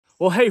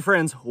Well, hey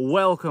friends,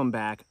 welcome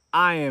back.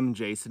 I am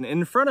Jason.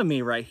 In front of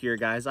me right here,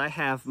 guys, I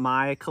have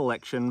my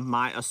collection,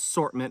 my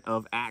assortment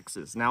of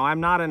axes. Now, I'm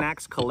not an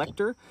axe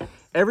collector.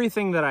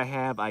 Everything that I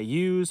have, I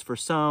use for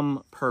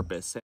some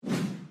purpose.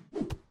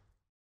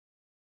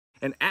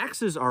 And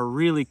axes are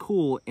really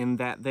cool in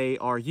that they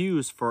are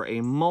used for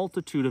a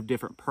multitude of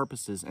different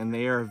purposes, and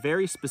they are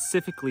very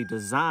specifically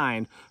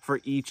designed for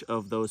each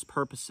of those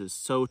purposes.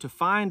 So to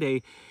find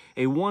a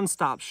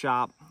one-stop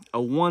shop,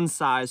 a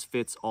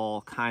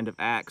one-size-fits-all kind of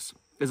axe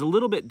is a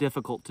little bit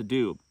difficult to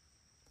do.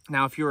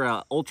 Now, if you're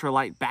an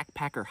ultralight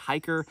backpacker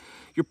hiker,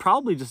 you're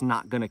probably just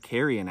not going to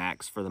carry an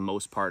axe for the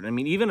most part. I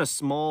mean, even a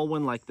small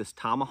one like this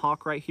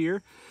Tomahawk right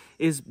here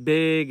is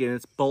big and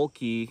it's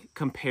bulky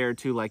compared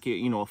to like,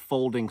 a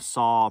folding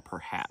saw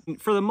perhaps.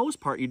 For the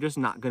most part, you're just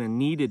not going to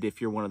need it if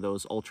you're one of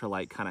those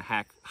ultralight kind of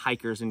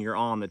hikers and you're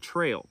on the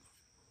trail.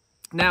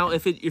 Now,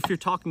 if you're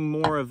talking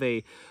more of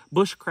a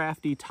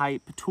bushcrafty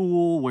type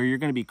tool where you're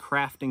going to be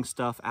crafting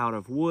stuff out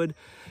of wood,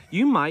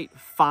 you might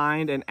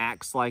find an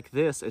axe like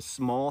this, a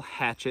small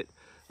hatchet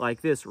like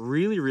this,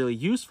 really, really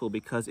useful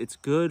because it's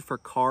good for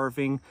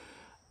carving,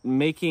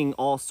 making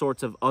all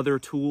sorts of other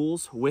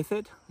tools with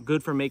it,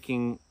 good for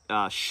making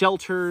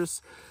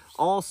shelters.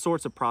 All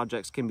sorts of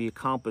projects can be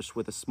accomplished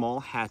with a small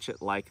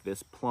hatchet like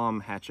this plum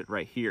hatchet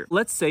right here.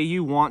 Let's say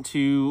you want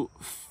to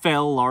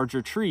fell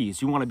larger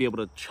trees. You want to be able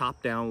to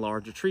chop down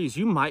larger trees.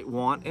 You might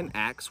want an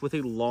axe with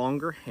a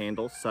longer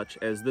handle such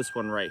as this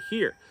one right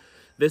here.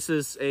 This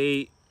is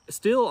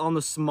still on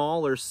the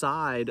smaller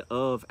side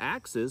of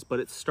axes, but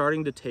it's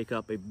starting to take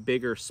up a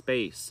bigger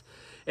space.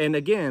 And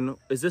again,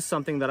 is this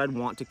something that I'd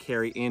want to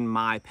carry in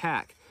my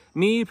pack?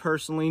 Me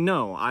personally,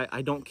 no.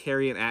 I don't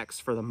carry an axe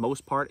for the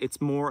most part.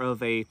 It's more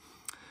of a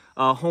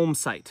home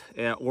site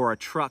or a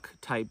truck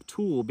type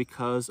tool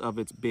because of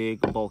its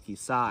big, bulky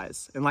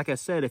size. And like I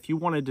said, if you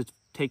wanted to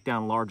take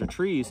down larger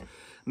trees,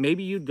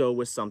 maybe you'd go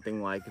with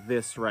something like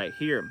this right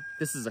here.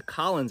 This is a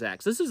Collins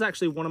axe. This is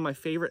actually one of my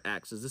favorite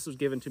axes. This was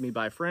given to me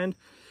by a friend,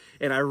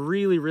 and I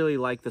really, really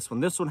like this one.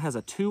 This one has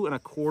a 2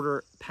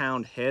 1/4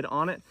 pound head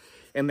on it.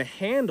 And the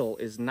handle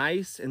is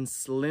nice and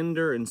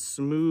slender and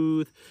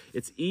smooth.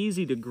 It's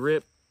easy to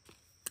grip.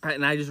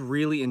 And I just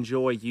really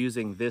enjoy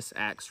using this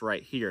axe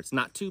right here. It's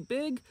not too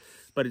big,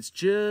 but it's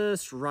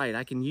just right.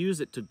 I can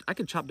use it I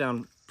can chop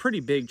down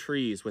pretty big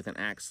trees with an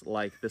axe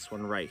like this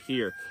one right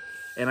here.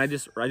 And I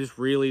just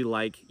really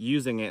like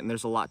using it, and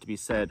there's a lot to be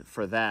said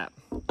for that.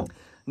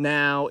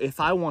 Now, if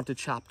I want to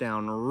chop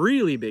down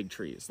really big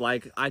trees,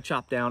 like I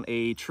chopped down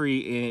a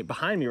tree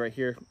behind me right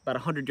here, about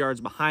 100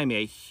 yards behind me,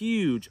 a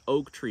huge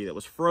oak tree that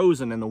was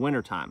frozen in the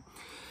wintertime.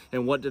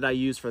 And what did I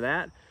use for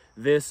that?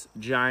 This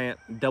giant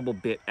double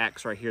bit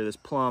axe right here, this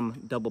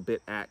plum double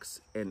bit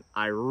axe. And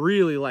I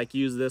really like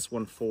use this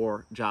one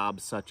for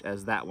jobs such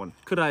as that one.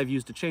 Could I have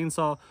used a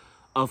chainsaw?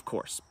 Of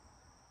course.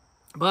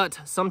 But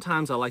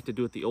sometimes I like to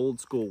do it the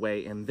old school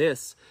way, and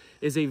this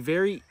is a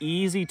very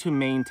easy to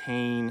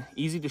maintain,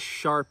 easy to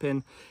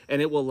sharpen, and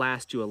it will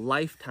last you a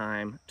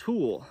lifetime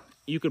tool.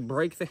 You could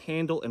break the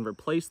handle and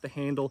replace the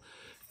handle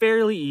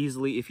fairly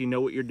easily if you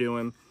know what you're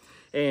doing,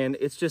 and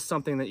it's just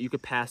something that you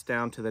could pass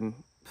down to the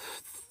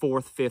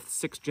 4th, 5th,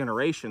 6th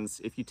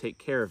generations if you take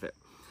care of it.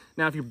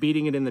 Now, if you're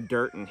beating it in the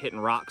dirt and hitting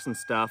rocks and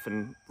stuff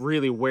and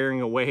really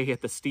wearing away at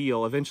the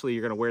steel, eventually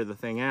you're going to wear the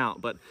thing out.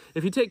 But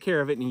if you take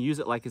care of it and you use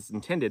it like it's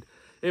intended,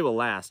 it will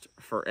last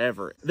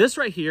forever. This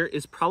right here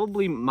is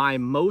probably my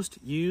most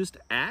used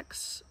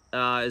axe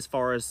as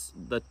far as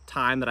the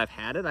time that I've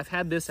had it. I've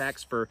had this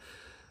axe for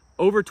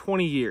over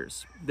 20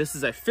 years. This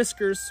is a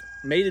Fiskars,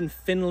 made in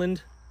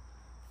Finland.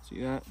 See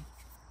that?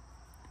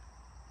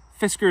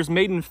 Fiskars,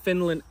 made in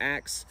Finland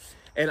axe.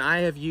 And I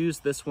have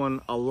used this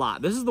one a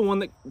lot. This is the one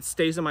that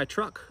stays in my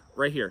truck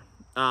right here.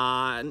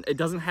 It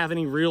doesn't have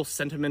any real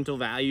sentimental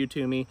value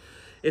to me.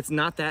 It's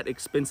not that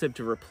expensive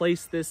to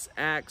replace this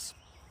axe.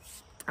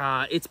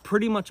 It's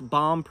pretty much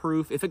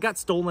bomb-proof. If it got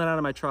stolen out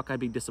of my truck, I'd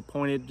be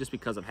disappointed just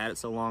because I've had it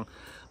so long.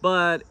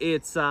 But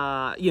it's,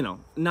 not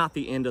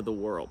the end of the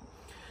world.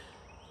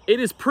 It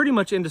is pretty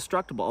much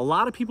indestructible. A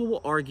lot of people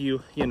will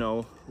argue,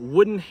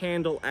 wooden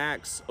handle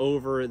axe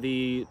over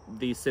the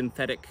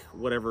synthetic,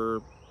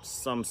 whatever,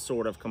 some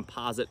sort of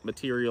composite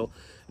material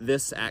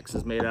this axe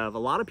is made out of. A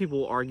lot of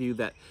people will argue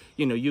that,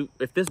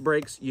 if this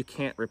breaks, you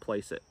can't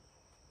replace it.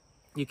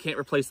 You can't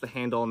replace the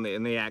handle,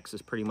 and the axe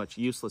is pretty much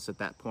useless at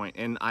that point.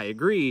 And I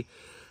agree.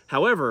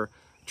 However,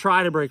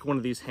 try to break one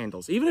of these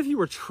handles. Even if you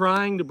were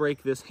trying to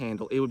break this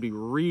handle, it would be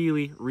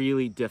really,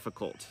 really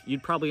difficult.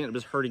 You'd probably end up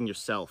just hurting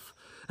yourself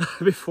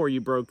before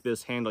you broke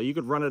this handle. You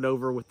could run it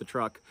over with the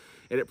truck,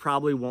 and it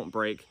probably won't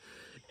break.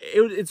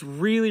 It's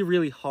really,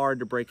 really hard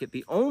to break it.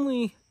 The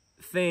only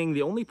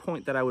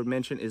point that I would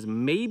mention is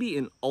maybe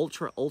in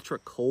ultra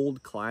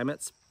cold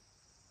climates,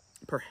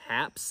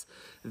 perhaps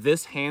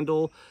this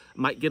handle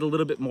might get a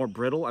little bit more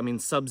brittle. I mean,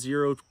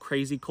 sub-zero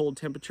crazy cold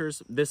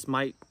temperatures, this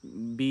might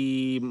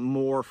be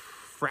more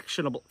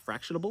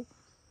fractionable,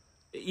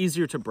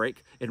 easier to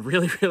break in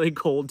really, really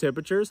cold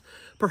temperatures,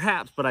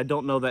 perhaps, but I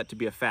don't know that to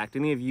be a fact.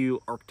 Any of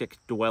you Arctic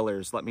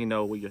dwellers, let me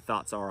know what your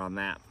thoughts are on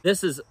that.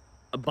 This is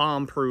a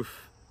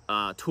bomb-proof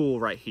tool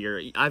right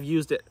here. I've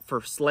used it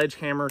for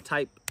sledgehammer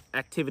type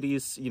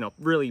activities, you know,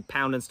 really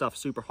pounding stuff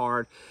super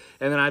hard.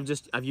 And then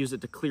I've used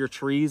it to clear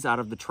trees out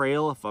of the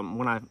trail if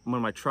when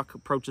my truck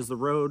approaches the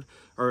road,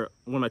 or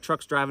when my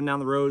truck's driving down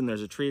the road and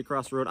there's a tree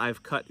across the road.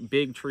 I've cut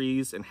big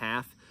trees in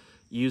half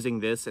using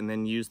this, and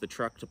then use the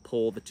truck to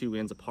pull the two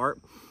ends apart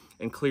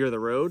and clear the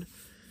road.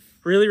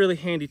 Really, really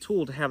handy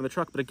tool to have in the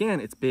truck. But again,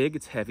 it's big,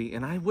 it's heavy,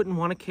 and I wouldn't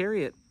want to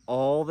carry it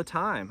all the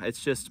time.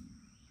 It's just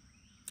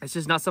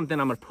not something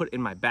I'm gonna put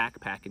in my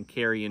backpack and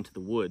carry into the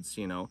woods,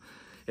 you know.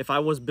 If I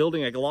was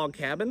building a log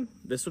cabin,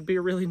 this would be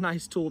a really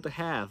nice tool to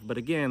have. But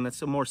again,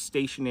 that's a more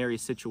stationary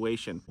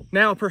situation.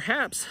 Now,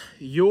 perhaps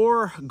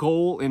your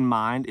goal in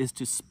mind is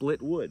to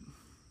split wood.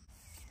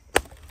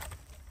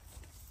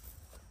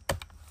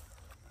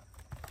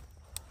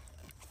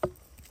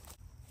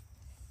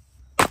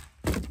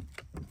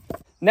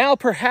 Now,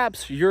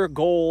 perhaps your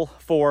goal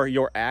for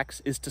your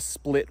axe is to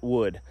split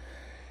wood.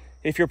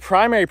 If your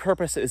primary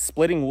purpose is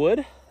splitting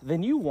wood,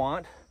 then you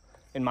want,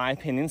 in my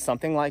opinion,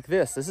 something like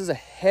this. This is a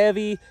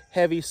heavy,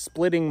 heavy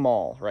splitting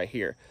maul right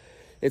here.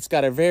 It's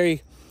got a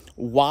very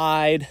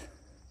wide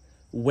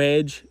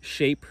wedge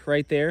shape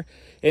right there,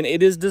 and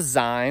it is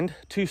designed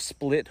to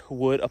split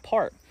wood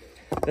apart.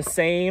 The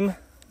same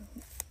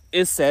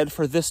is said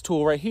for this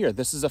tool right here.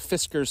 This is a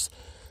Fisker's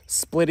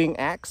splitting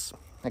axe,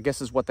 I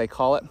guess is what they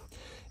call it.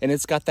 And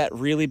it's got that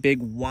really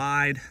big,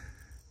 wide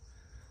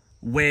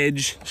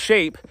wedge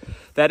shape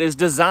that is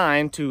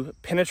designed to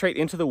penetrate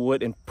into the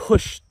wood and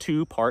push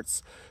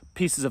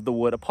pieces of the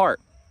wood apart.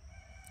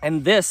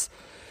 And this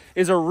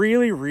is a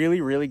really,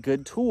 really, really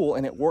good tool,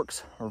 and it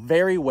works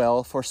very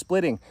well for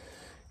splitting.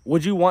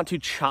 Would you want to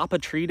chop a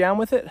tree down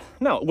with it?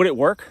 No. Would it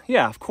work?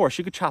 Yeah, of course.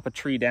 You could chop a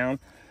tree down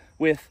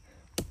with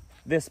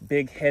this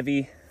big,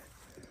 heavy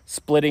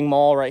splitting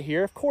maul right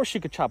here. Of course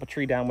you could chop a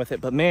tree down with it,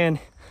 but man,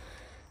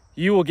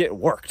 you will get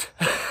worked.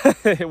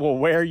 It will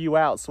wear you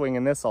out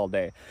swinging this all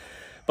day.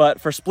 But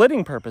for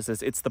splitting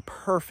purposes, it's the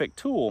perfect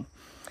tool.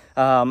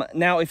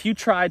 Now, if you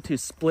tried to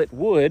split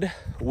wood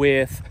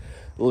with,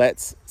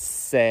 let's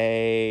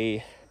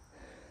say,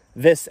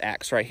 this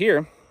axe right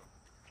here,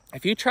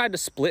 if you tried to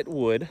split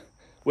wood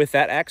with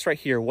that axe right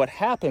here, what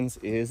happens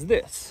is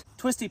this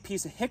twisty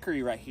piece of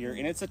hickory right here,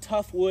 and it's a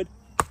tough wood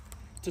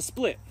to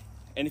split.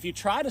 And if you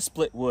try to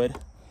split wood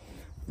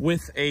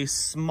with a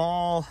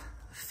small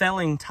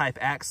felling type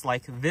axe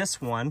like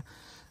this one,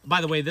 by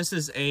the way, this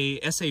is a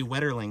S.A.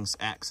 Wetterling's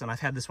axe, and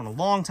I've had this one a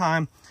long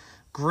time.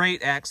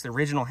 Great axe, the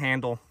original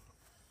handle.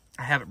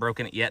 I haven't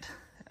broken it yet.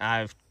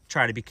 I've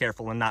tried to be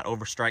careful and not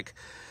overstrike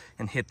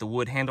and hit the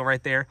wood handle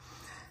right there.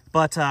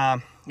 But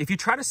if you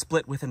try to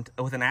split with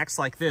an axe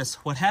like this,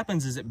 what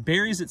happens is it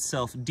buries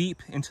itself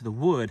deep into the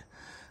wood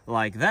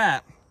like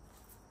that,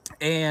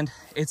 and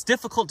it's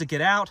difficult to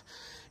get out.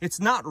 It's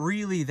not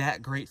really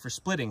that great for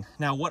splitting.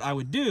 Now, what I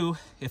would do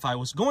if I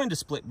was going to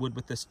split wood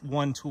with this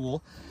one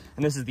tool,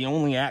 and this is the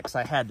only axe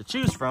I had to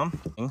choose from,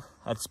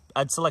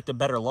 I'd select a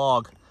better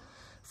log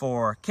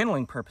for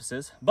kindling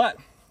purposes. But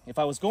if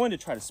I was going to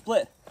try to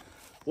split,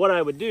 what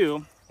I would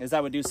do is I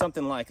would do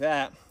something like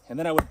that, and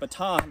then I would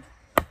baton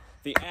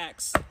the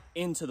axe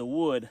into the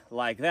wood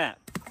like that.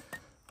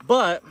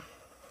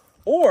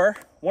 Or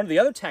one of the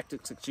other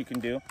tactics that you can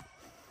do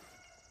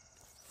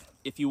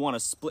if you want to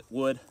split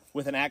wood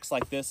with an axe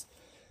like this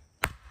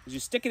is you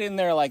stick it in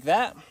there like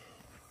that.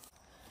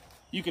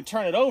 You could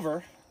turn it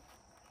over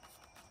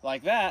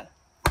like that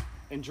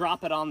and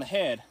drop it on the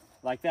head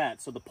like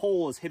that. So the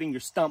pole is hitting your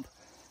stump,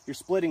 your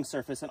splitting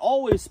surface. And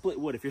always split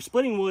wood. If you're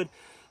splitting wood,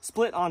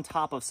 split on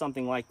top of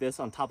something like this,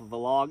 on top of a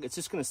log. It's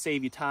just going to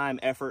save you time,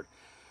 effort.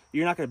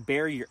 You're not going to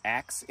bury your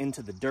axe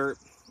into the dirt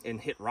and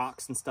hit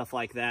rocks and stuff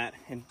like that.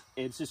 And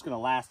it's just going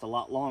to last a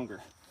lot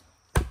longer.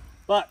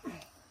 But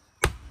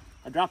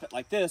I drop it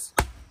like this,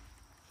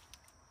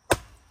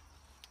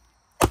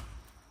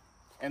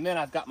 and then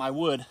I've got my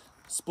wood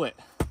split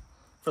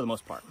for the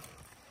most part.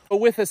 But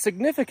with a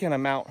significant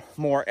amount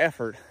more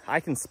effort,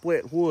 I can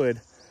split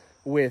wood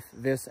with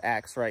this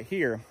axe right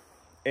here,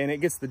 and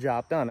it gets the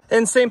job done.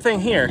 And same thing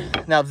here.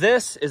 Now,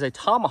 this is a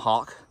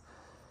Tomahawk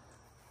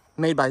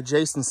made by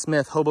Jason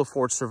Smith, Hobo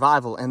Forge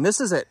Survival, and this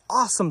is an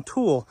awesome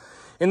tool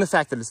in the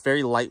fact that it's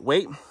very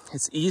lightweight.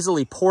 It's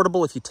easily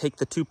portable if you take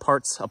the two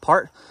parts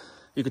apart.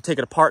 You could take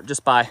it apart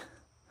just by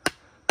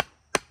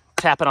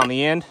tapping on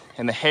the end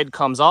and the head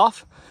comes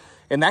off.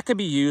 And that could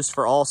be used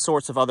for all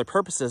sorts of other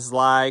purposes,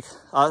 like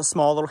a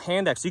small little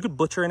hand axe. You could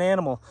butcher an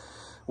animal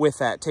with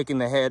that, taking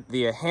the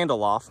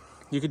handle off.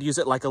 You could use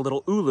it like a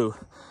little ulu,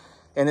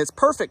 and it's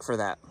perfect for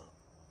that.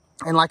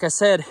 And like I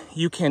said,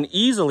 you can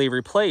easily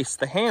replace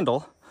the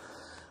handle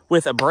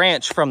with a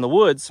branch from the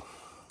woods,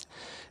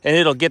 and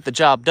it'll get the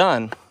job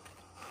done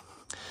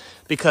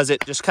because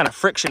it just kind of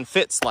friction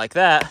fits like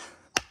that.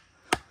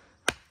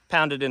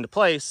 Pound it into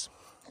place,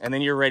 and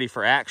then you're ready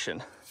for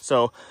action.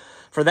 So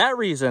for that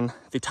reason,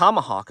 the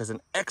Tomahawk is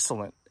an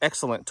excellent,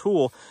 excellent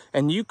tool.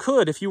 And you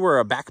could, if you were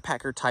a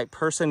backpacker type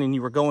person and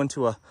you were going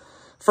to a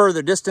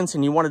further distance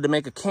and you wanted to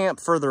make a camp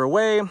further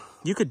away,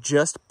 you could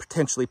just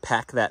potentially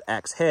pack that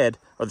axe head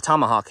or the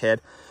tomahawk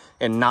head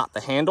and knot the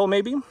handle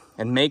maybe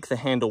and make the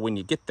handle when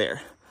you get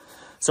there.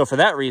 So for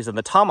that reason,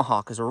 the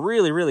tomahawk is a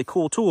really, really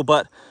cool tool.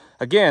 But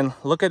again,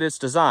 look at its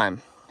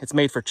design. It's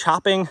made for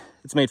chopping.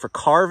 It's made for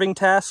carving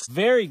tasks.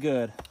 Very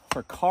good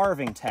for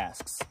carving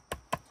tasks.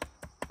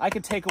 I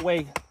could take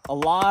away a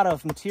lot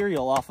of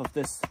material off of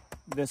this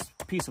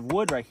piece of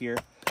wood right here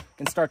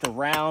and start to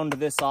round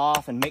this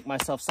off and make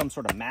myself some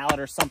sort of mallet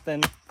or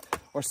something,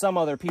 or some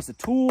other piece of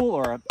tool,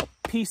 or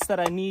a piece that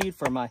I need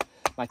for my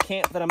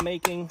camp that I'm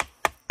making.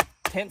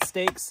 Tent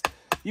stakes.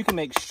 You can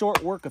make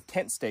short work of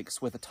tent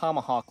stakes with a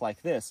tomahawk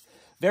like this.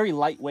 Very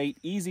lightweight,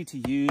 easy to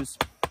use.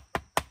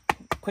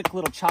 Quick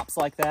little chops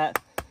like that.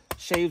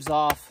 Shaves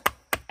off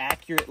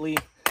accurately.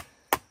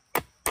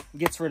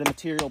 Gets rid of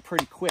material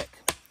pretty quick.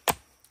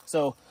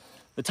 So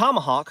the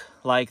tomahawk,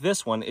 like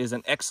this one, is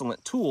an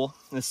excellent tool.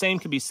 And the same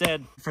can be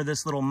said for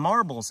this little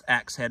marbles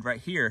axe head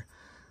right here.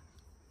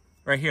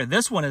 Right here.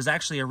 This one is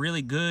actually a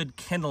really good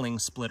kindling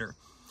splitter.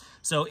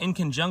 So in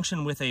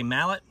conjunction with a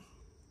mallet,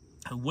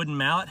 a wooden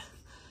mallet,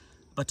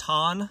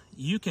 baton,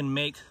 you can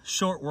make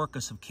short work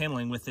of some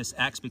kindling with this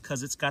axe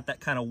because it's got that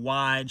kind of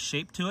wide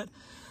shape to it.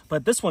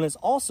 But this one is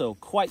also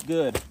quite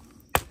good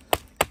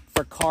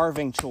for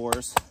carving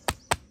chores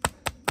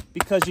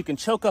because you can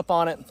choke up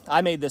on it.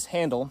 I made this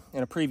handle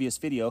in a previous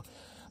video,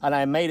 and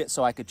I made it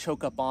so I could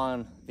choke up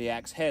on the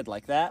axe head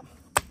like that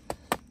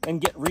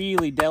and get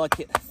really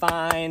delicate,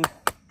 fine,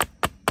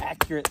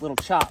 accurate little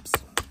chops.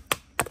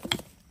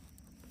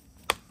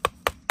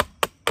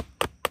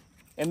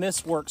 And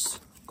this works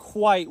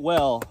quite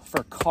well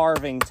for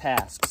carving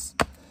tasks.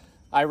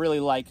 I really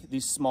like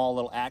these small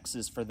little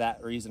axes for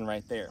that reason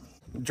right there.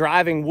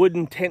 Driving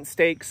wooden tent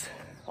stakes,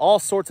 all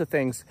sorts of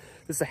things.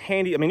 This is a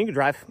handy, I mean, you can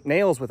drive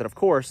nails with it, of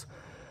course.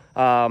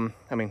 I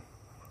mean,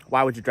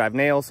 why would you drive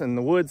nails in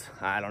the woods?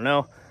 I don't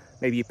know.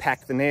 Maybe you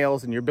packed the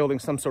nails and you're building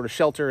some sort of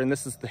shelter and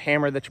this is the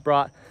hammer that you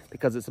brought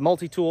because it's a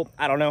multi-tool.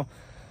 I don't know.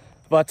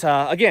 But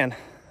again,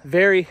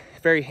 very,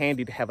 very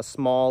handy to have a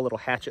small little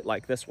hatchet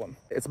like this one.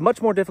 It's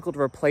much more difficult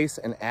to replace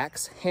an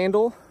axe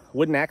handle,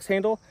 wooden axe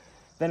handle,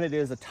 than it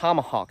is a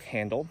tomahawk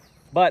handle,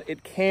 but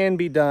it can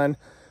be done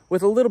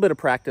with a little bit of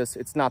practice.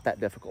 It's not that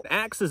difficult. An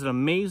axe is an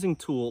amazing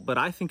tool, but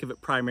I think of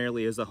it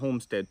primarily as a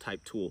homestead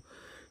type tool.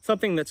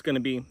 Something that's gonna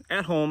be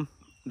at home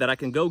that I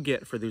can go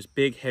get for those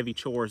big, heavy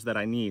chores that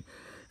I need.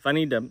 If I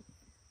need to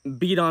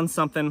beat on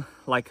something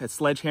like a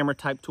sledgehammer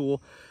type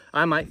tool,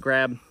 I might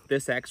grab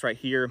this axe right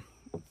here,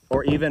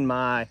 or even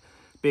my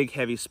big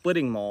heavy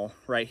splitting maul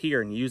right here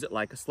and use it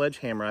like a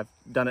sledgehammer. I've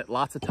done it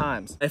lots of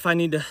times. If I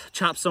need to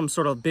chop some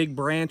sort of big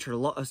branch or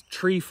a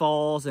tree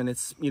falls and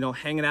it's, you know,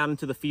 hanging out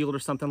into the field or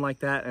something like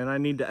that, and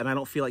I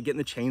don't feel like getting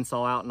the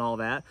chainsaw out and all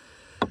that,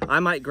 I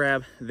might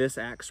grab this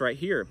axe right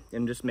here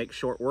and just make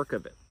short work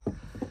of it.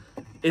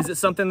 Is it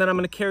something that I'm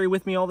going to carry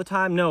with me all the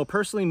time? No,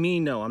 personally,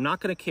 no. I'm not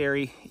going to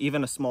carry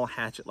even a small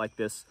hatchet like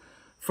this.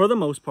 For the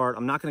most part,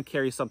 I'm not going to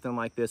carry something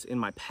like this in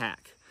my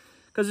pack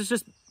because it's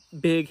just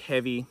big,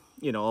 heavy,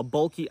 you know, a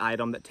bulky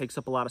item that takes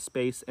up a lot of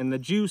space, and the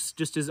juice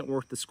just isn't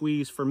worth the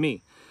squeeze for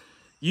me.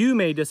 You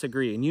may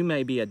disagree, and you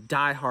may be a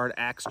die-hard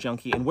axe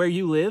junkie, and where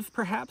you live,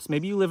 perhaps,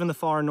 maybe you live in the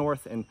far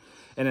north, and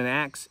an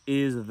axe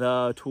is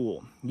the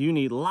tool. You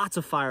need lots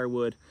of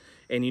firewood,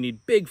 and you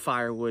need big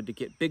firewood to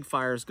get big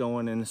fires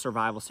going in a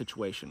survival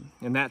situation.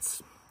 And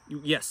that's,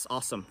 yes,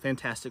 awesome,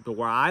 fantastic. But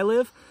where I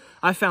live,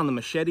 I found the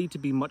machete to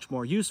be much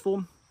more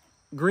useful.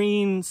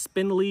 Green,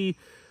 spindly,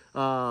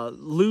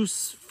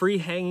 loose,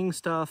 free-hanging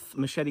stuff,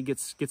 machete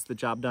gets the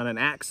job done. An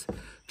axe,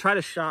 try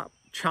to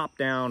chop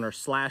down or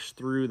slash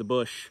through the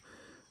bush,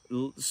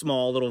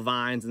 small little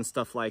vines and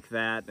stuff like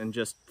that, and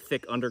just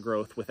thick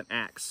undergrowth with an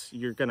axe.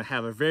 You're going to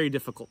have a very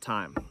difficult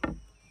time.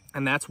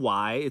 And that's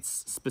why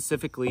it's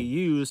specifically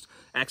used,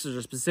 axes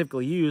are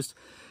specifically used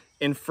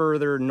in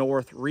further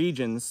north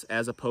regions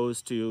as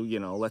opposed to, you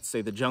know, let's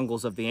say the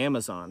jungles of the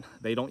Amazon.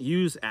 They don't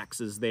use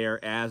axes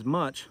there as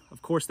much.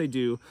 Of course they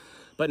do,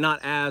 but not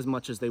as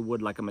much as they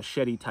would like a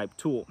machete type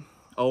tool.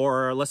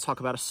 Or let's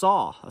talk about a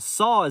saw. A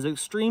saw is an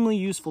extremely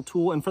useful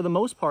tool, and for the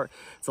most part,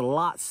 it's a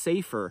lot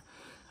safer.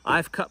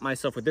 I've cut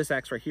myself with this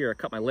axe right here. I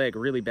cut my leg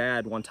really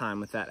bad one time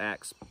with that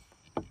axe.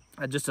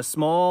 Just a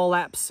small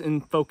lapse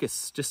in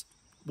focus, just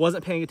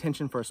wasn't paying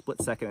attention for a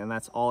split second, and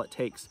that's all it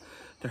takes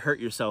to hurt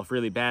yourself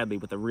really badly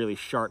with a really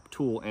sharp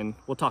tool. And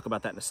we'll talk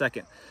about that in a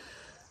second,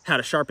 how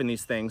to sharpen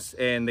these things.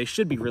 And they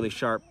should be really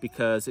sharp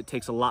because it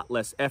takes a lot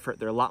less effort.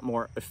 They're a lot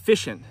more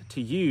efficient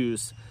to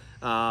use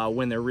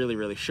when they're really,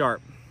 really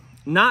sharp.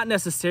 Not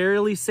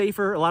necessarily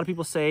safer. A lot of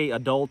people say a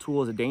dull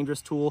tool is a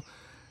dangerous tool.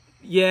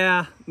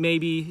 Yeah,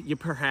 maybe,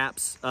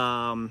 perhaps,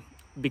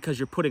 because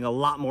you're putting a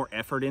lot more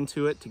effort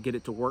into it to get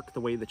it to work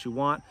the way that you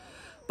want.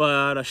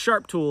 But a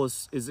sharp tool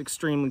is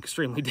extremely,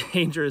 extremely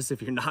dangerous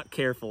if you're not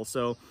careful.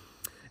 So,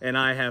 and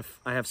I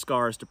have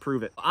scars to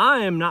prove it. I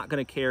am not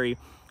going to carry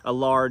a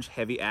large,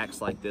 heavy axe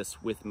like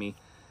this with me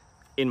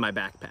in my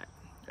backpack.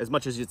 As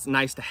much as it's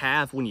nice to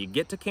have when you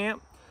get to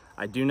camp,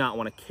 I do not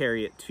want to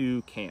carry it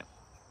to camp.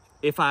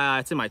 If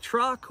it's in my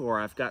truck or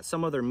I've got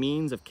some other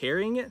means of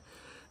carrying it,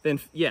 then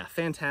yeah,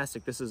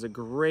 fantastic. This is a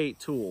great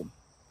tool.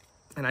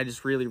 And I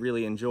just really,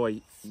 really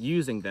enjoy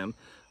using them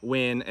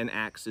when an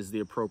axe is the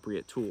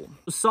appropriate tool.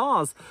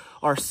 Saws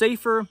are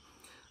safer,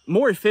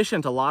 more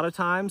efficient a lot of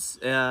times,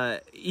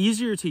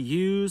 easier to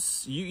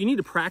use. You need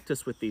to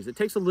practice with these. It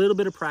takes a little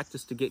bit of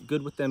practice to get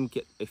good with them,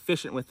 get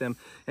efficient with them,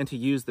 and to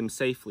use them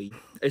safely.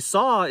 A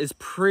saw is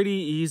pretty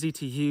easy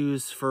to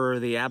use for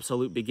the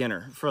absolute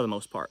beginner, for the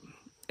most part.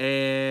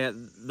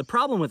 And the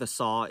problem with a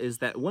saw is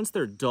that once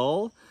they're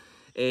dull,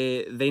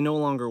 they no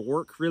longer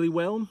work really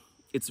well.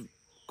 It's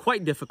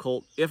quite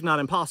difficult, if not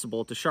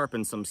impossible, to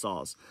sharpen some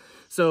saws.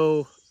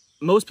 So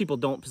most people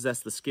don't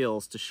possess the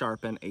skills to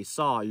sharpen a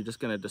saw. You're just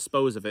going to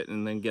dispose of it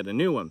and then get a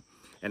new one.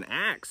 An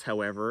axe,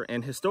 however,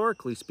 and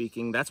historically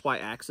speaking, that's why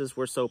axes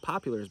were so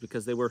popular, is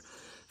because they were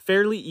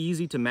fairly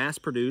easy to mass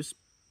produce,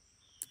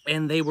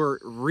 and they were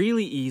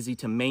really easy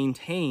to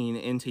maintain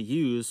and to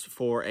use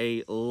for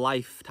a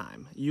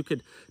lifetime. You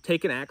could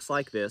take an axe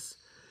like this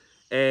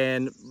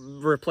and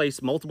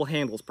replace multiple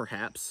handles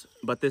perhaps,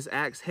 but this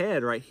axe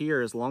head right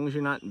here, as long as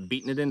you're not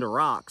beating it into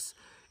rocks,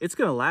 it's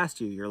gonna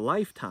last you your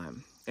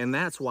lifetime. And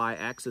that's why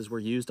axes were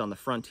used on the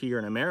frontier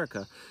in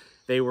America.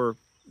 They were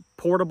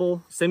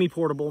portable,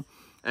 semi-portable,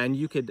 and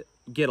you could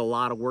get a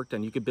lot of work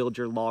done. You could build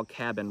your log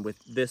cabin with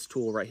this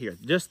tool right here.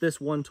 Just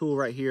this one tool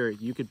right here,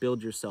 you could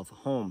build yourself a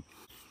home.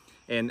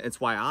 And it's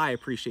why I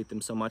appreciate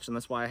them so much, and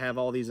that's why I have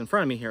all these in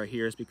front of me here,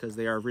 is because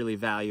they are really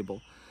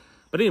valuable.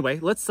 But anyway,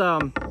 let's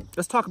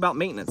talk about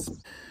maintenance.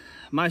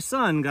 My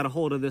son got a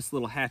hold of this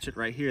little hatchet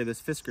right here,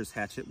 this Fisker's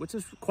hatchet, which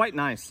is quite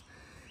nice.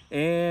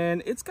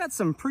 And it's got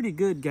some pretty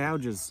good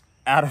gouges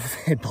out of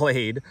the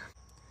blade.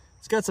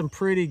 It's got some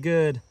pretty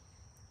good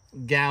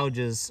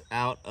gouges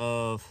out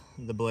of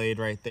the blade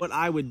right there. What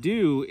I would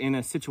do in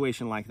a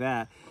situation like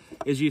that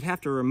is you'd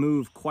have to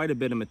remove quite a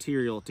bit of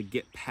material to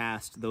get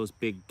past those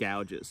big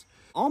gouges.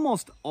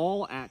 Almost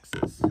all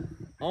axes,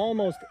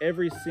 almost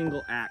every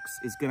single axe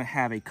is going to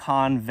have a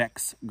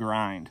convex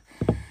grind.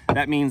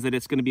 That means that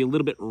it's going to be a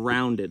little bit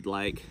rounded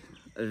like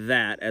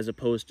that as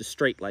opposed to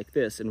straight like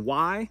this. And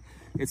why?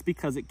 It's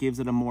because it gives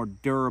it a more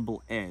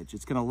durable edge.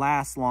 It's going to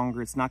last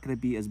longer. It's not going to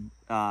be as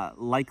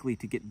likely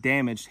to get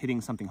damaged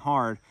hitting something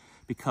hard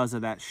because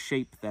of that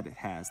shape that it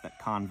has, that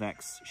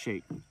convex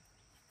shape.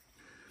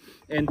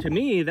 And to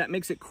me, that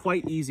makes it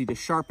quite easy to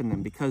sharpen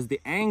them, because the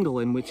angle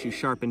in which you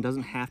sharpen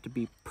doesn't have to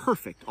be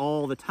perfect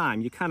all the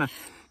time. You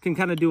can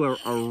kind of do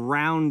a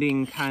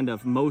rounding kind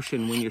of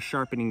motion when you're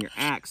sharpening your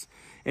axe,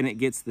 and it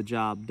gets the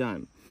job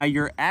done.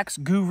 Your axe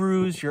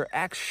gurus, your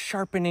axe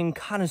sharpening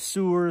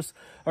connoisseurs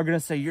are going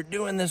to say, you're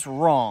doing this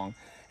wrong,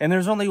 and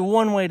there's only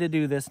one way to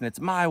do this, and it's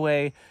my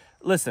way.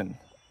 Listen,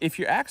 if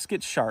your axe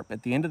gets sharp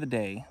at the end of the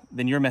day,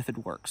 then your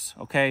method works,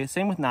 okay?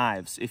 Same with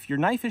knives. If your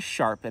knife is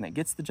sharp and it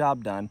gets the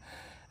job done,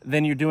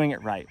 then you're doing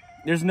it right.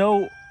 There's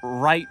no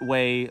right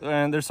way,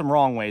 and there's some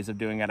wrong ways of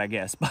doing it, I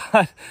guess,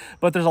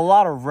 but there's a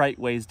lot of right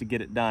ways to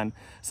get it done.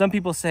 Some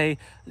people say,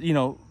 you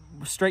know,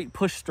 straight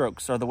push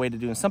strokes are the way to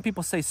do it. Some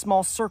people say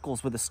small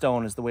circles with a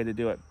stone is the way to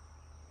do it.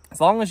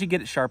 As long as you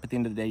get it sharp at the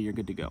end of the day, you're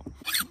good to go.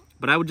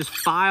 But I would just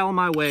file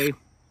my way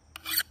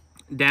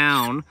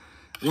down.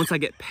 Once I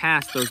get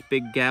past those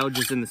big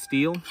gouges in the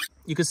steel,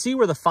 you can see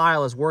where the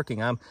file is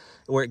working.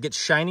 Where it gets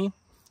shiny,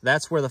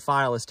 that's where the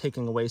file is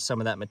taking away some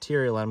of that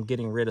material. I'm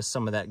getting rid of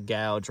some of that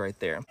gouge right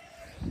there.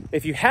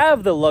 If you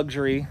have the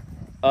luxury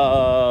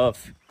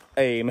of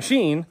a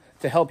machine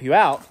to help you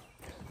out,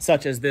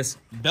 such as this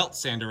belt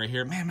sander right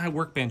here, man, my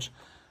workbench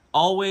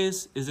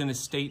always is in a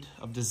state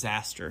of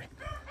disaster.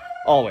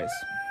 Always.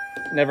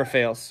 Never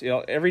fails. You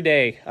know, every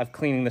day I'm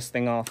cleaning this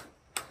thing off.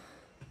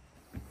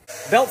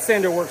 Belt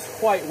sander works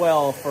quite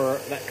well for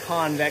that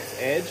convex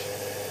edge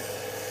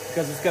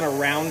because it's going to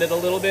round it a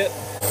little bit.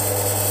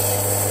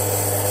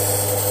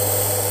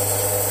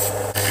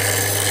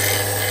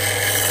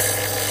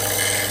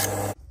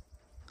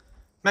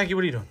 Maggie,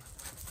 what are you doing?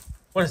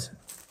 What is it?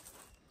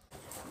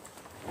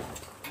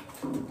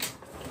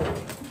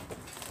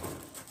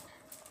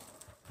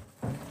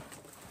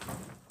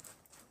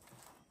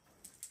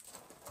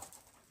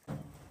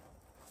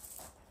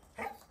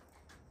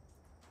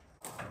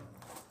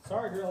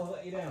 Sorry, girl, I'll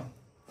let you down.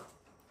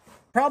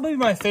 Probably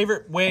my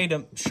favorite way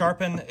to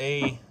sharpen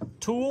a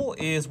tool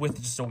is with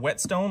just a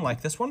whetstone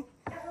like this one.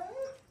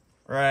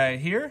 Right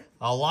here.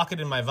 I'll lock it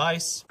in my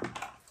vise.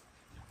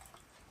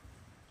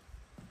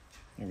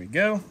 There we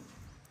go.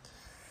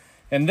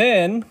 And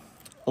then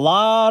a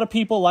lot of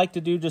people like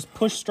to do just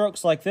push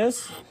strokes like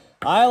this.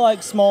 I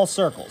like small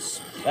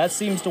circles. That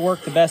seems to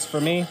work the best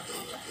for me.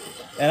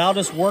 And I'll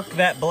just work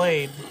that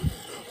blade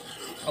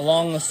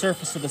along the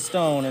surface of the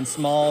stone in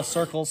small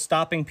circles,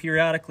 stopping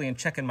periodically and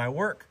checking my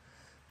work,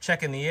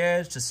 checking the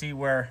edge to see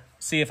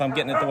if I'm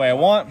getting it the way I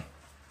want.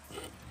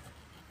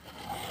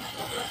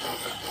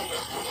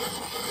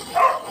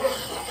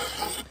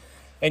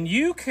 And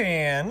you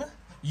can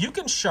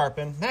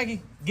sharpen,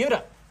 Maggie, give it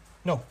up.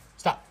 No,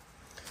 stop.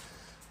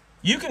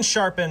 You can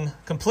sharpen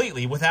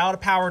completely without a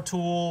power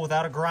tool,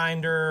 without a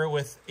grinder,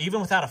 even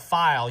without a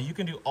file. You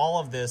can do all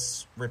of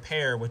this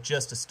repair with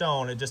just a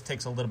stone. It just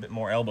takes a little bit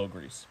more elbow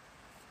grease.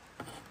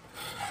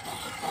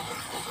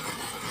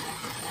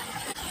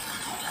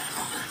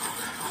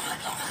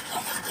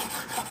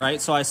 Right,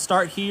 so I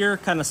start here,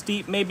 kind of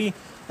steep maybe,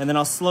 and then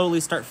I'll slowly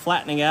start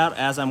flattening out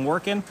as I'm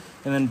working,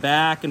 and then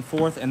back and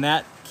forth, and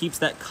that keeps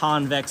that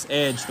convex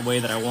edge the way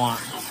that I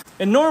want.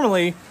 And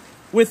normally,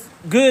 with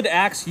good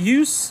axe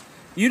use,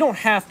 you don't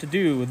have to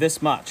do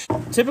this much.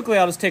 Typically,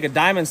 I'll just take a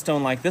diamond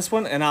stone like this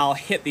one, and I'll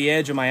hit the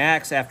edge of my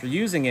axe after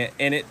using it,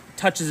 and it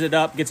touches it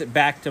up, gets it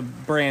back to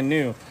brand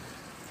new.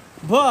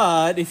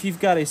 But if you've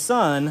got a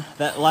son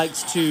that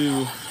likes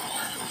to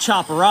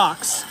chop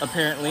rocks,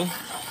 apparently,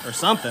 or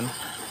something,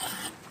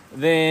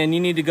 then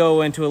you need to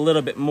go into a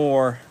little bit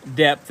more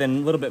depth and a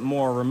little bit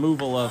more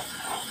removal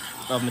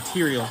of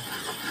material.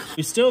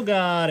 We still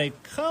got a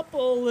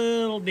couple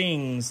little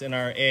dings in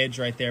our edge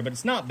right there, but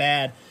it's not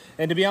bad.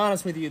 And to be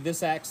honest with you,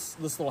 this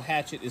little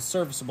hatchet is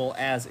serviceable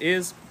as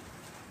is,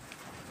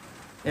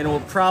 and it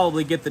will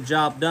probably get the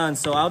job done.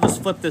 So I'll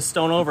just flip this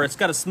stone over. It's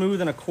got a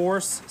smooth and a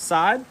coarse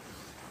side.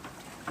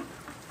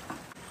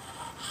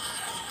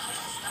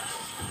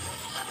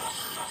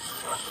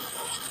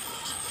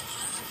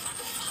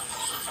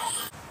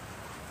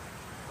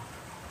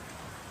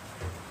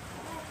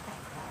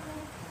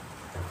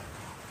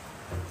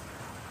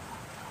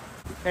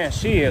 Yeah,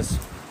 she's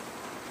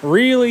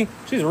really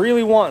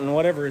wanting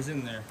whatever is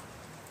in there.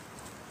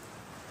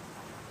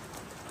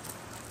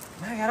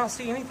 I don't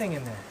see anything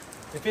in there.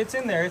 If it's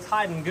in there, it's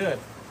hiding good.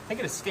 I think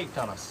it escaped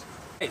on us.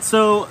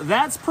 So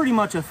that's pretty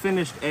much a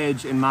finished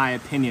edge in my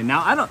opinion.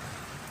 Now,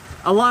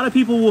 a lot of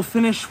people will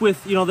finish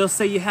with, they'll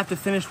say you have to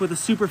finish with a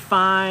super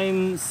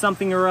fine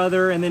something or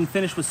other and then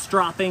finish with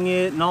stropping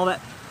it and all that.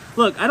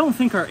 Look, I don't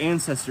think our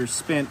ancestors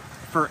spent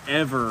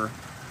forever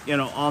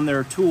on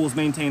their tools,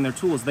 maintaining their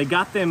tools. They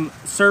got them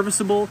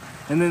serviceable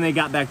and then they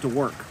got back to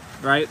work,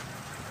 right?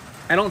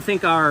 I don't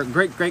think our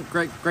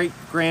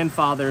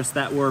great-great-great-great-grandfathers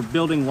that were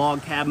building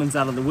log cabins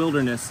out of the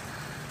wilderness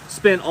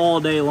spent all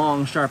day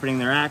long sharpening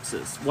their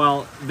axes.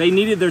 Well, they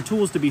needed their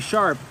tools to be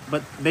sharp,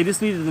 but they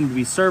just needed them to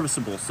be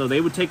serviceable. So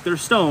they would take their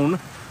stone,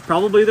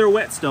 probably their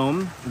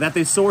whetstone, that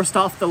they sourced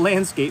off the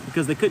landscape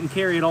because they couldn't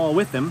carry it all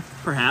with them,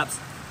 perhaps.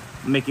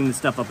 I'm making this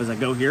stuff up as I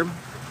go here.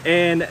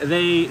 And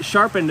they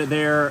sharpened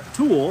their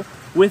tool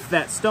with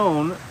that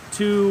stone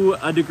to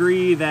a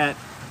degree that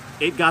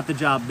it got the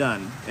job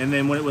done. And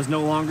then when it was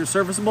no longer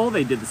serviceable,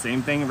 they did the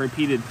same thing and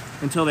repeated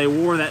until they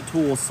wore that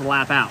tool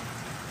slap out.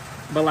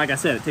 But like I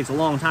said, it takes a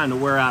long time to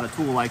wear out a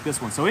tool like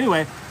this one. So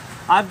anyway,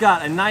 I've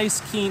got a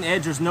nice keen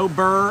edge. There's no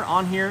burr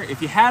on here.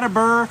 If you had a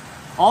burr,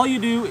 all you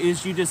do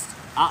is you just,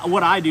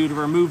 what I do to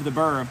remove the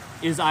burr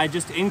is I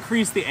just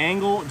increase the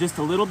angle just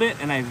a little bit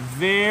and I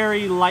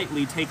very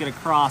lightly take it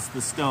across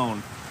the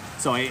stone.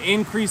 So I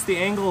increase the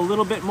angle a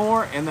little bit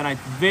more and then I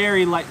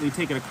very lightly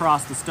take it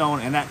across the stone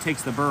and that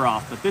takes the burr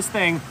off. But this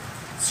thing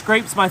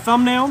scrapes my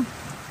thumbnail,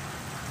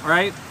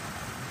 right?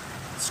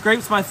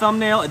 Scrapes my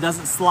thumbnail, it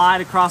doesn't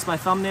slide across my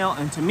thumbnail,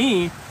 and to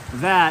me,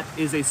 that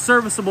is a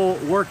serviceable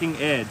working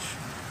edge.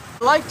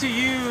 I like to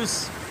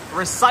use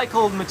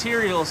recycled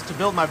materials to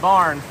build my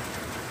barn,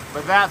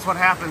 but that's what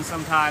happens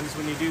sometimes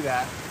when you do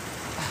that.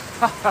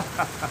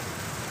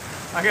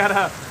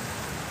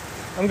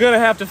 I'm gonna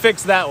have to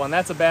fix that one.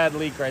 That's a bad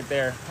leak right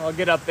there. I'll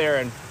get up there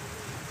and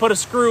put a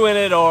screw in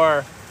it,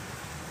 or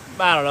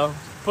I don't know,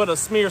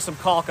 smear some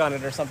caulk on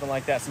it or something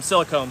like that, some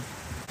silicone.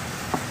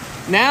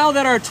 Now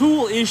that our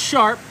tool is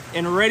sharp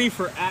and ready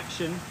for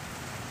action,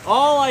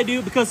 all I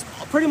do, because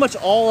pretty much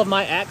all of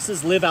my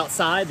axes live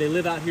outside, they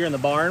live out here in the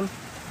barn,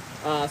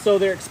 so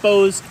they're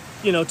exposed,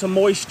 to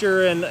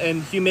moisture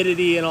and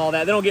humidity and all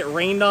that. They don't get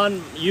rained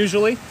on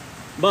usually,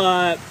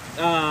 but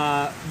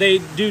they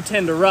do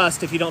tend to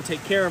rust if you don't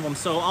take care of them.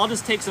 So I'll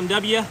just take some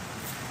W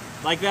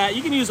like that.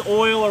 You can use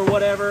oil or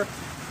whatever,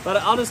 but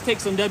I'll just take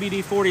some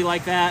WD-40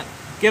 like that,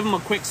 give them a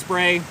quick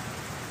spray,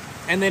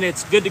 and then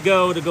it's good to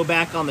go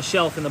back on the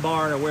shelf in the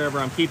barn or wherever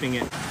I'm keeping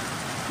it.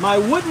 My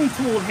wooden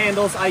tool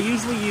handles, I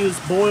usually use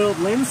boiled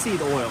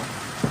linseed oil.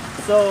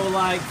 So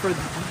like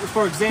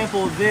for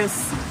example, this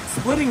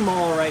splitting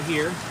maul right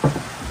here,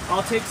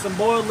 I'll take some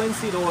boiled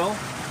linseed oil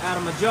out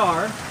of my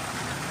jar,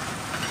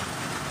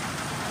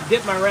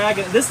 dip my rag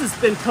in. This has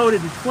been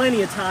coated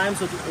plenty of times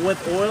with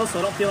oil, so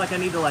I don't feel like I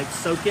need to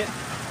soak it.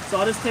 So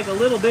I'll just take a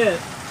little bit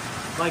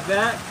like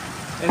that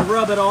and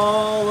rub it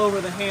all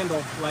over the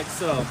handle like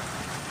so.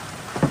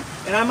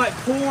 And I might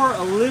pour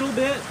a little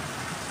bit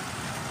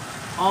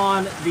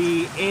on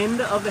the end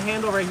of the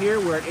handle right here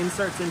where it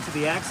inserts into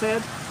the axe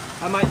head.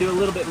 I might do a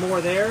little bit more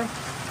there,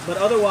 but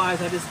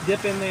otherwise I just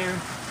dip in there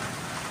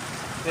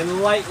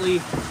and lightly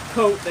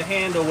coat the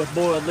handle with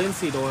boiled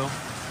linseed oil.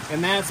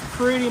 And that's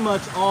pretty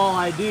much all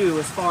I do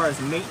as far as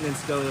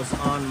maintenance goes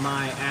on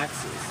my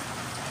axes.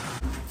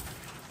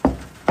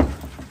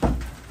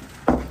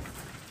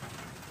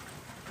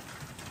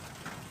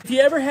 If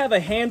you ever have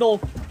a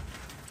handle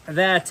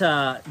that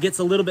gets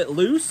a little bit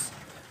loose,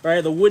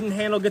 right? The wooden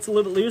handle gets a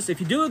little bit loose. If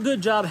you do a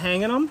good job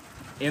hanging them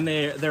and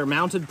they're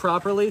mounted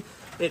properly,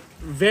 it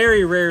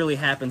very rarely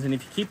happens. And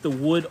if you keep the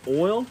wood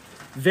oiled,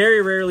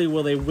 very rarely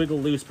will they wiggle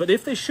loose. But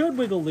if they should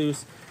wiggle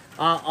loose,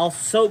 I'll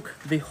soak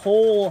the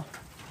whole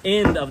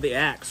end of the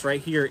axe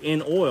right here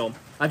in oil.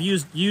 I've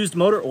used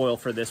motor oil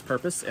for this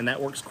purpose, and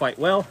that works quite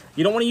well.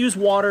 You don't want to use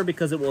water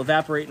because it will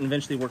evaporate and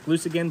eventually work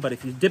loose again, but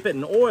if you dip it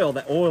in oil,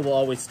 that oil will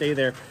always stay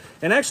there.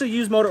 And actually,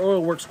 use motor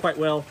oil works quite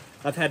well.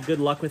 I've had good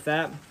luck with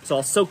that. So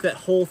I'll soak that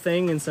whole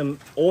thing in some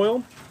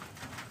oil,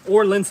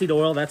 or linseed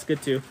oil, that's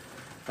good too.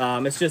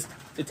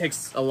 It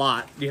takes a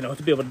lot, you know,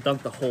 to be able to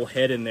dunk the whole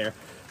head in there.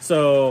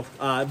 So,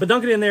 but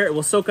dunk it in there, it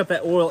will soak up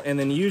that oil, and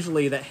then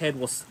usually that head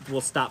will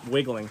stop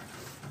wiggling.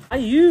 I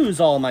use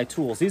all my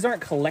tools. These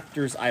aren't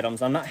collector's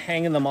items. I'm not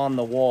hanging them on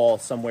the wall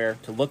somewhere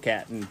to look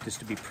at and just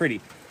to be pretty.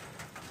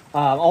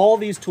 All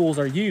these tools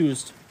are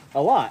used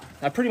a lot.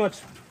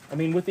 I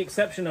mean, with the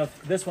exception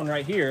of this one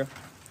right here,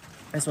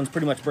 this one's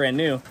pretty much brand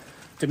new,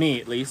 to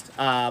me at least.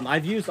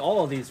 I've used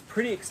all of these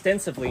pretty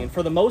extensively, and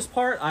for the most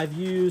part, I've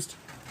used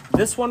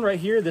this one right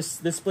here,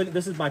 this split.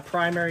 This is my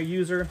primary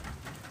user.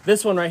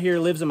 This one right here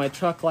lives in my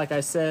truck, like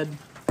I said.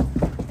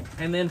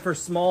 And then for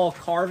small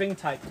carving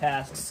type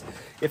tasks,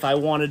 if I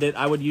wanted it,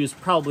 I would use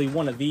probably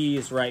one of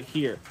these right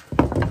here.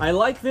 I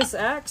like this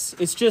axe.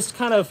 It's just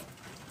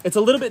it's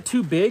a little bit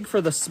too big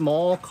for the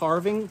small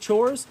carving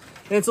chores,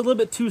 and it's a little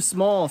bit too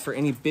small for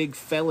any big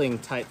felling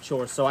type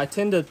chores. So I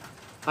tend to,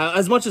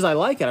 as much as I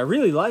like it, I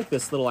really like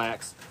this little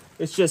axe.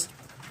 It's just,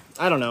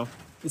 I don't know,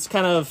 it's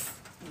kind of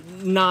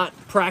not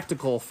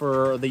practical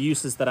for the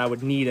uses that I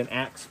would need an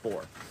axe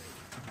for.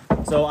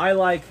 So I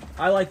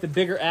like the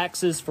bigger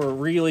axes for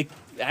really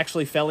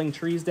actually felling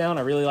trees down.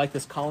 I really like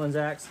this Collins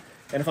axe.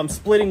 And if I'm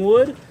splitting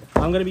wood,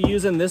 I'm going to be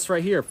using this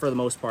right here for the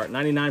most part,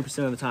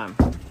 99% of the time.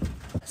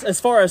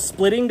 As far as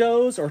splitting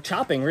goes, or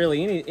chopping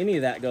really, any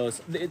of that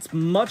goes, it's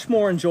much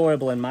more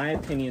enjoyable in my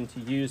opinion to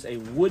use a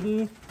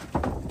wooden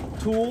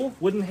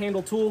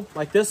handle tool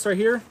like this right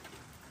here.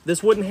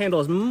 This wooden handle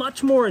is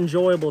much more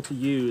enjoyable to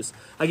use.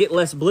 I get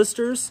less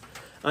blisters.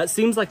 It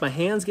seems like my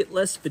hands get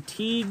less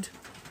fatigued.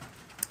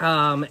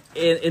 And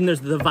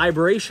there's the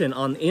vibration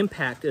on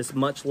impact is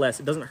much less.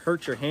 It doesn't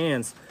hurt your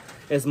hands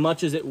as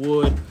much as it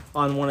would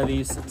on one of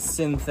these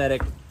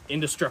synthetic,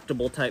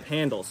 indestructible type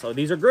handles. So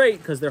these are great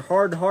because they're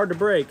hard to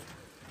break,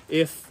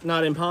 if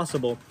not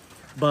impossible.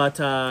 But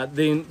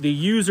the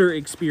user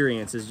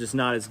experience is just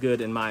not as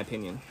good in my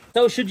opinion.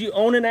 So should you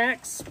own an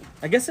axe?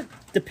 I guess it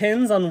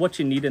depends on what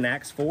you need an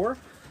axe for.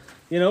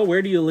 You know,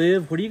 where do you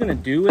live? What are you going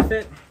to do with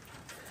it?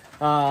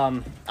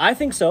 I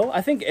think so.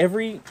 I think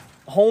every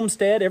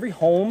homestead, every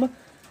home,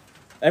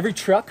 every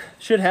truck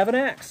should have an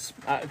axe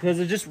because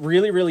it's just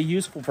really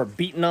useful for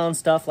beating on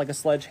stuff like a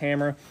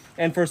sledgehammer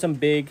and for some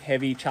big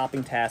heavy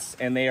chopping tasks,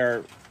 and they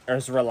are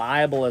as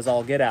reliable as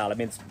all get out. I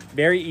mean, it's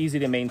very easy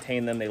to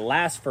maintain them. They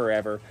last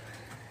forever.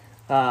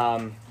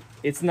 They're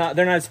not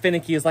as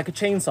finicky as like a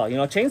chainsaw. You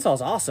know, a chainsaw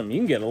is awesome. You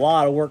can get a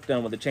lot of work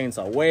done with a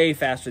chainsaw way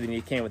faster than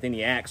you can with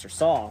any axe or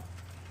saw.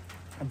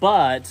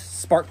 But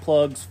spark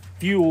plugs,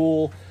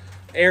 fuel,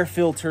 air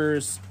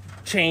filters,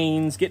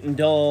 chains getting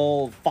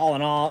dull,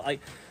 falling off, like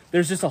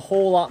there's just a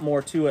whole lot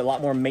more to it, a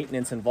lot more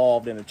maintenance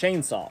involved in a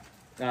chainsaw.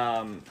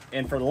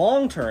 And for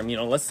long term, you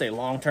know, let's say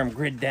long term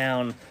grid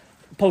down,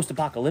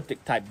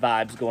 post-apocalyptic type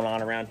vibes going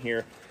on around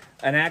here,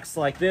 an axe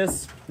like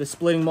this, the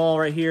splitting maul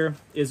right here,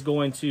 it's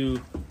going to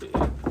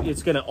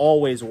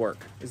always work.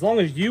 As long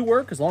as you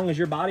work, as long as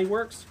your body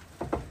works,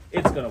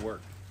 it's going to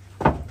work.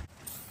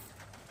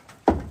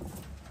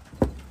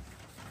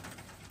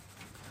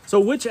 So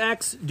which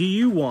axe do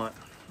you want?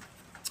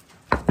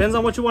 Depends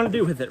on what you want to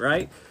do with it,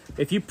 right?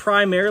 If you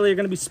primarily are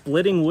going to be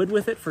splitting wood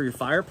with it for your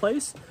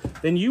fireplace,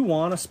 then you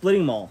want a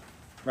splitting maul,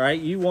 right?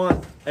 You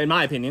want, in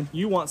my opinion,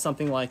 you want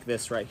something like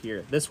this right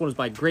here. This one is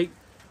my great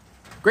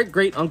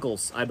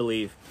uncle's, I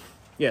believe.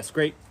 Yes,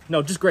 great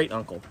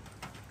uncle.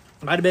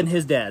 Might have been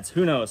his dad's,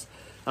 who knows?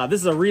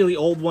 This is a really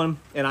old one,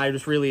 and I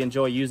just really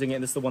enjoy using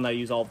it. This is the one that I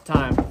use all the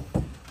time.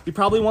 You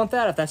probably want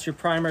that if that's your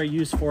primary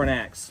use for an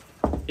axe.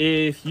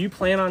 If you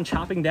plan on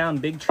chopping down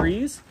big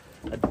trees,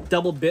 a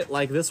double bit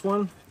like this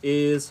one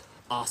is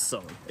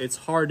awesome. It's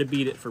hard to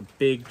beat it for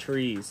big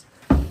trees.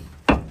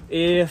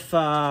 If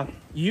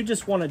you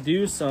just want to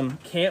do some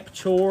camp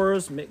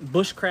chores,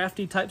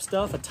 bushcrafty type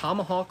stuff, a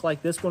tomahawk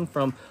like this one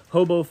from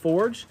Hobo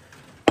Forge,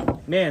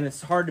 man,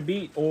 it's hard to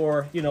beat.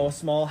 Or, you know, a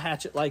small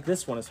hatchet like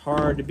this one is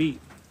hard to beat.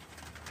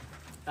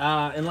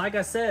 And like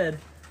I said,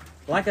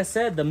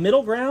 the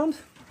middle ground,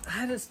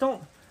 I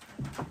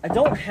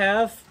don't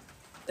have.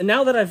 And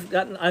now that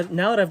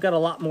I've got a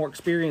lot more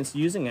experience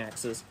using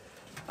axes,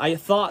 I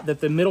thought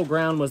that the middle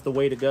ground was the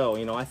way to go.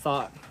 You know,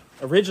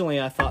 originally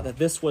I thought that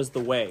this was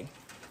the way.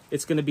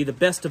 It's going to be the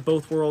best of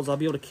both worlds. I'll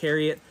be able to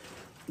carry it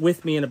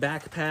with me in a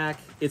backpack.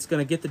 It's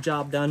going to get the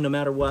job done no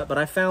matter what. But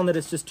I found that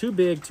it's just too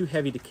big, too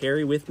heavy to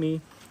carry with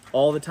me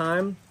all the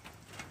time.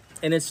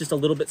 And it's just a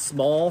little bit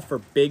small for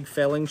big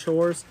felling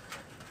chores.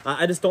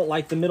 I just don't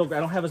like the middle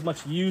ground. I don't have as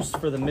much use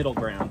for the middle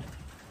ground.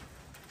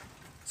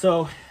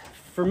 So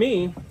for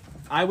me,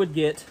 I would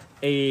get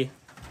a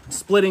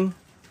splitting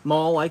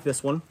maul like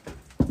this one.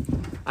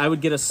 I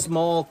would get a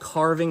small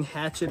carving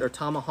hatchet or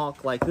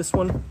tomahawk like this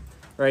one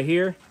right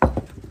here.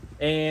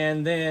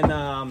 And then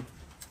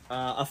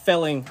a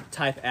felling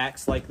type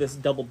axe like this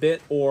double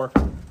bit, or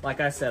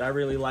like I said, I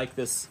really like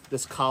this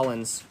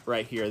Collins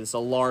right here. This is a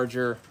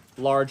larger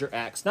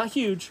axe, not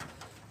huge,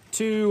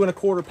 2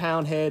 1/4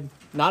 pound head,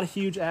 not a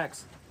huge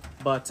axe,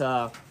 but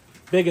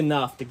big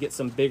enough to get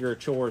some bigger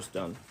chores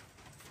done.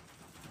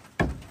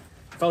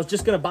 If I was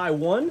just gonna buy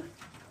one,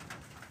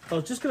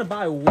 of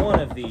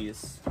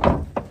these,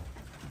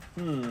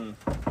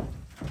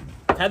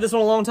 I've had this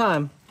one a long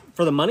time.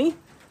 For the money,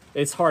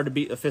 it's hard to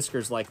beat the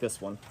Fiskars like this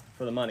one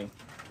for the money.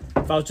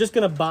 If I was just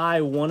gonna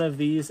buy one of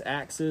these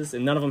axes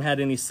and none of them had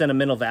any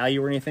sentimental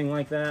value or anything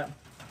like that,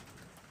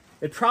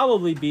 it'd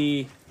probably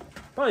be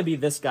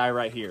this guy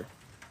right here.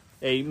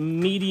 A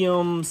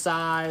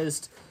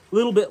medium-sized,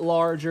 little bit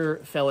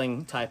larger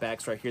felling type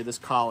axe right here, this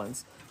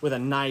Collins, with a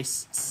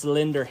nice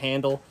slender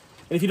handle.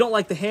 And if you don't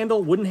like the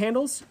handle, wooden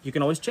handles, you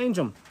can always change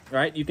them,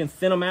 right? You can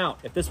thin them out.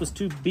 If this was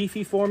too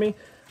beefy for me,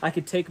 I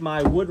could take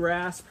my wood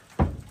rasp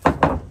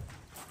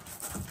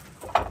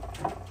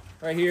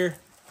right here.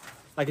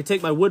 I could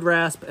take my wood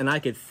rasp and I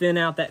could thin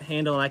out that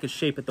handle and I could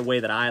shape it the way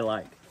that I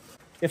like.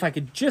 If I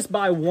could just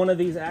buy one of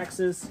these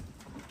axes,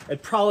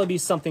 it'd probably be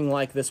something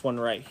like this one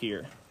right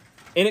here.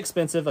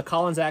 Inexpensive. A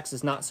Collins axe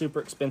is not super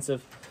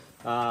expensive.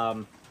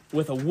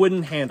 With a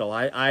wooden handle.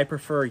 I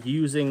prefer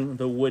using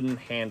the wooden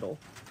handle.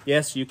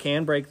 Yes, you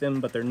can break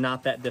them, but they're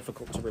not that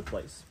difficult to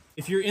replace.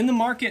 If you're in the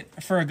market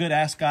for a good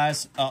axe,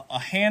 guys, a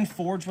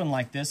hand-forged one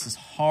like this is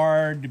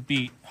hard to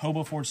beat.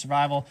 Hobo Forge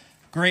Survival.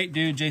 Great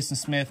dude, Jason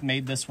Smith,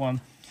 made this one.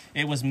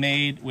 It was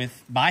made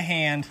by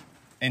hand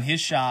in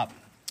his shop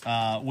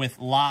with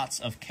lots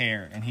of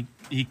care, and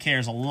he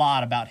cares a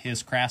lot about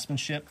his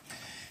craftsmanship.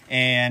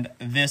 And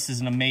this is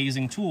an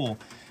amazing tool.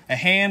 A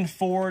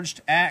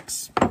hand-forged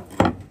axe,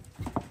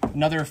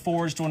 another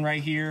forged one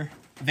right here.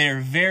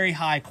 They're very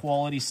high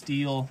quality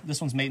steel.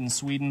 This one's made in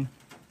Sweden.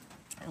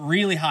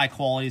 Really high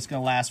quality. It's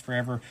going to last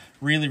forever.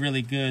 Really,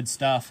 really good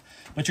stuff.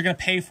 But you're going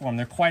to pay for them.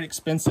 They're quite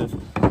expensive.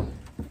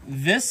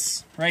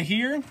 This right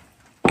here,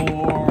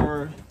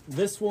 or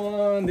this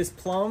one, this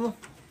plum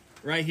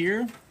right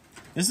here.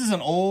 This is an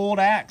old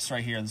axe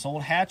right here. This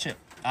old hatchet.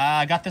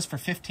 I got this for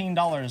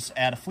 $15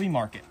 at a flea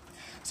market.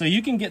 So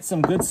you can get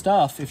some good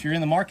stuff if you're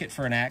in the market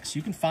for an axe.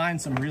 You can find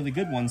some really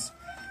good ones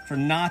for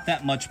not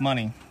that much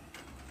money.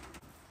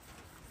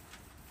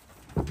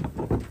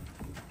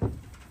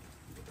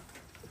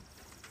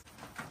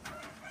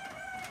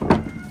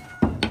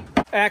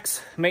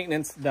 Axe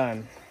maintenance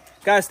done.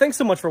 Guys, thanks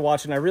so much for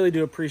watching. I really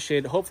do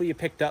appreciate it. Hopefully you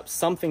picked up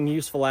something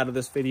useful out of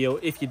this video.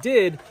 If you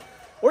did,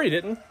 or you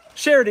didn't,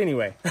 share it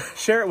anyway.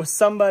 Share it with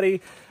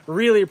somebody.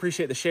 Really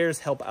appreciate the shares.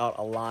 Help out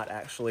a lot,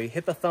 actually.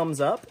 Hit the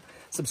thumbs up.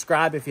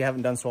 Subscribe if you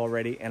haven't done so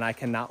already. And I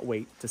cannot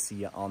wait to see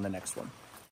you on the next one.